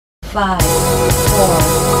5, 4, 3, 2,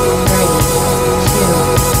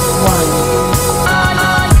 1.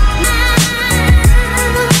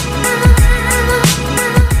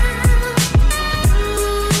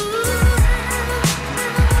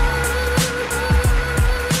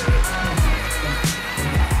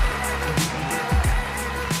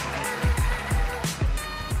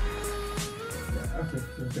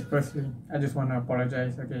 Firstly, I just want to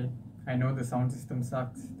apologize. Okay, I know the sound system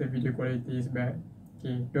sucks, the video quality is bad.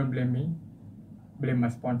 Okay, don't blame me, blame my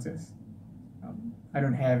sponsors. I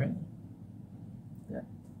don't have any. Yeah.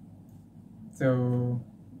 So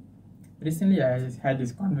recently I had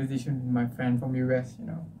this conversation with my friend from US.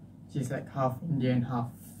 She's like half Indian, half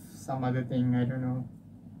some other thing, I don't know.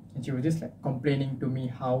 And she was just like complaining to me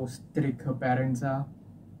how strict her parents are,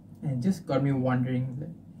 and it just got me wondering, like,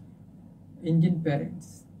 Indian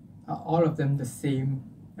parents, are all of them the same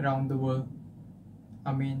around the world?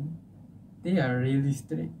 I mean, they are really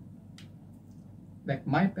strict. Like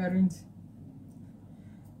my parents,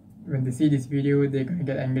 when they see this video, they're gonna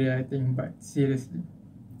get angry, I think, but seriously,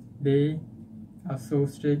 they are so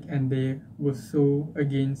strict, and they were so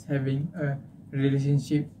against having a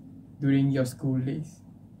relationship during your school days.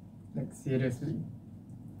 Like seriously,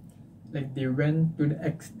 like they went to the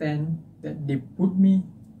extent that they put me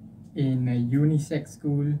in a unisex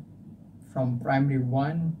school from primary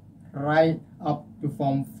 1 right up to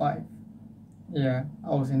form 5. Yeah,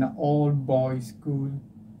 I was in an all boys school,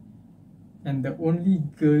 and the only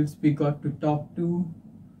girls we got to talk to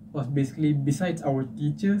was basically, besides our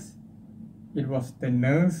teachers, it was the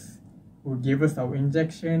nurse who gave us our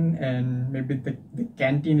injection, and maybe the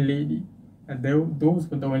canteen lady. And those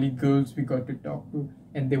were the only girls we got to talk to,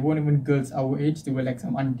 and they weren't even girls our age, they were like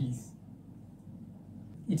some aunties.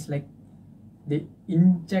 It's like they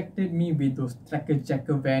injected me with those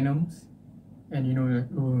tracker venoms, and like,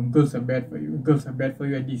 oh, girls are bad for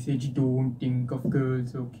you, at this age, don't think of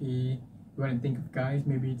girls, okay? You want to think of guys,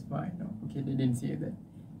 maybe it's fine. No, okay, they didn't say that.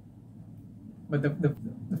 But the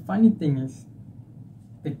funny thing is,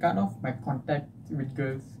 they cut off my contact with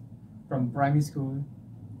girls from primary school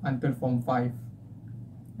until form 5.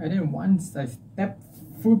 And then once I stepped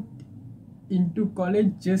foot into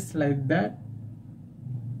college, just like that,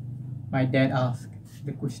 my dad asked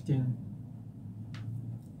the question,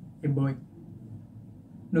 "Hey boy,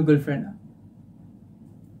 no girlfriend?"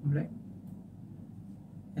 I'm like,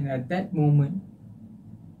 and at that moment,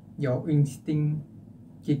 your instinct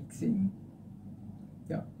kicks in.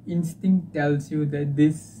 Your instinct tells you that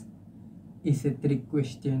this is a trick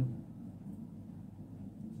question.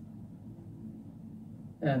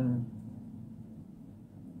 And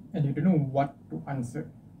you don't know what to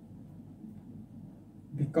answer,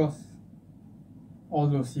 because all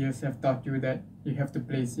those years have taught you that you have to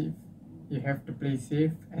play safe. You have to play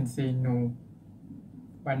safe and say no.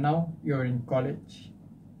 But now you're in college.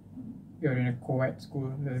 You're in a co-ed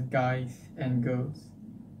school. There's guys and girls.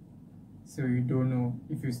 So you don't know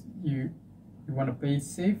if you want to play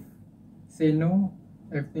safe, say no,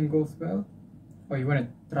 everything goes well, or you want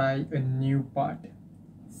to try a new part,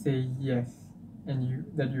 say yes, and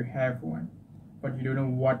that you have one, but you don't know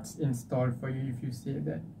what's in store for you if you say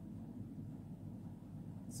that.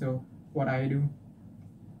 So what I do,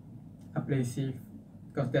 I play safe,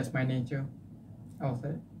 because that's my nature. I was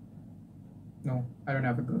like, no, I don't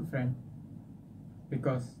have a girlfriend,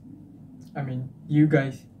 because you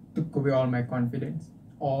guys took away all my confidence,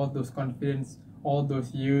 all those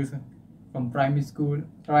years from primary school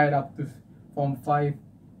right up to form 5,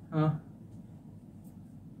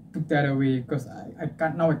 took that away, because I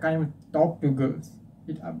can't even talk to girls.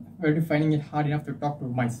 I'm already finding it hard enough to talk to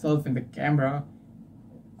myself in the camera.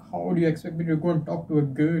 How do you expect me to go and talk to a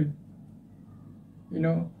girl?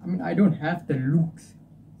 I don't have the looks,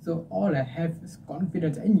 so all I have is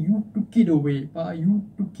confidence, and you took it away, Pa. You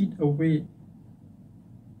took it away.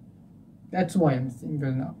 That's why I'm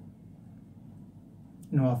single now.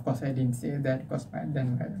 No, of course I didn't say that, because I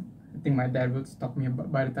think my dad will stop me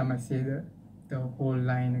by the time I say the whole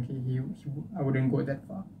line. Okay, I wouldn't go that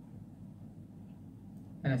far.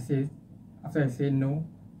 And after I say no,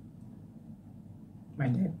 my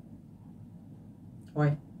dad,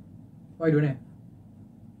 why don't I?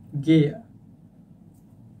 Gay.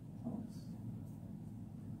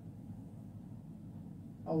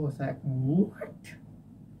 I was like, what?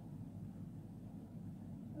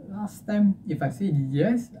 Last time, if I said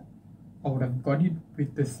yes, I would have got it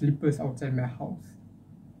with the slippers outside my house.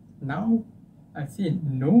 Now, I said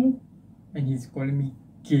no, and he's calling me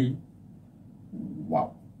gay.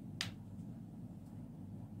 Wow.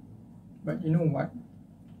 But you know what?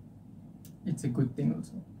 It's a good thing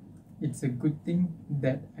also. It's a good thing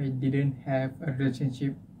that I didn't have a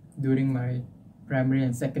relationship during my primary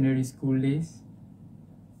and secondary school days,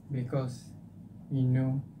 because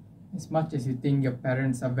as much as you think your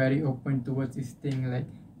parents are very open towards this thing, like,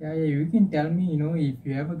 yeah, you can tell me, if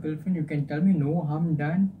you have a girlfriend, you can tell me, no harm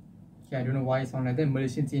done. Yeah, I don't know why I sound like that.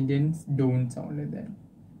 Malaysians, Indians don't sound like that.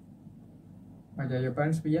 But yeah, your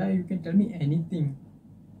parents, yeah, you can tell me anything.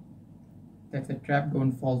 That's a trap.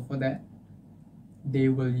 Don't fall for that. They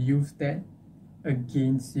will use that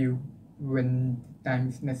against you when the time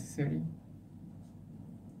is necessary.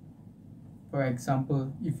 For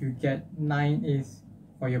example, if you get 9 A's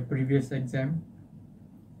for your previous exam,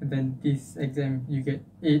 and then this exam you get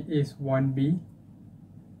 8 A's, 1 B,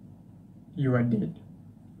 you are dead.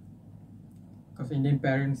 Because Indian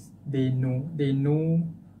parents, they know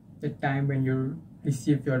the time when you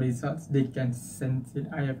receive your results. They can sense it.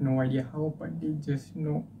 I have no idea how, but they just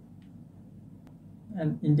know.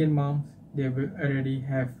 And Indian moms, they will already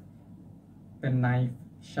have the knife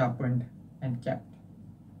sharpened and kept.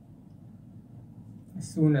 As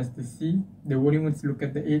soon as they see, they won't even look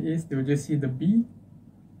at the 8 A's, they will just see the B,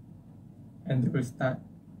 and they will start.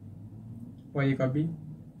 Why you got B?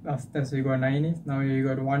 Last test you got 9 A's, now you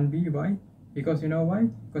got 1 B. Why? Because you know why?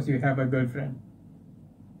 Because you have a girlfriend.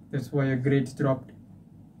 That's why your grades dropped.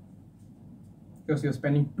 Because you're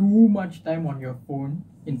spending too much time on your phone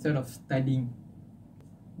instead of studying.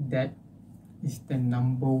 That is the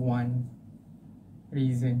number one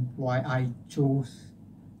reason why I chose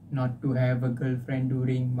not to have a girlfriend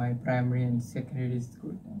during my primary and secondary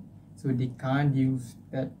school time. So they can't use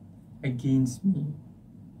that against me.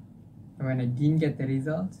 And when I didn't get the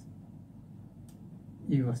results,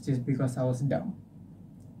 it was just because I was dumb.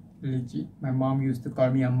 Legit. My mom used to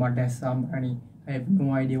call me a makedash sambrani. I have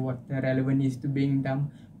no idea what the relevance is to being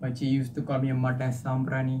dumb, but she used to call me a makedash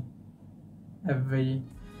sambrani every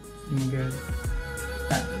single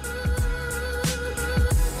time.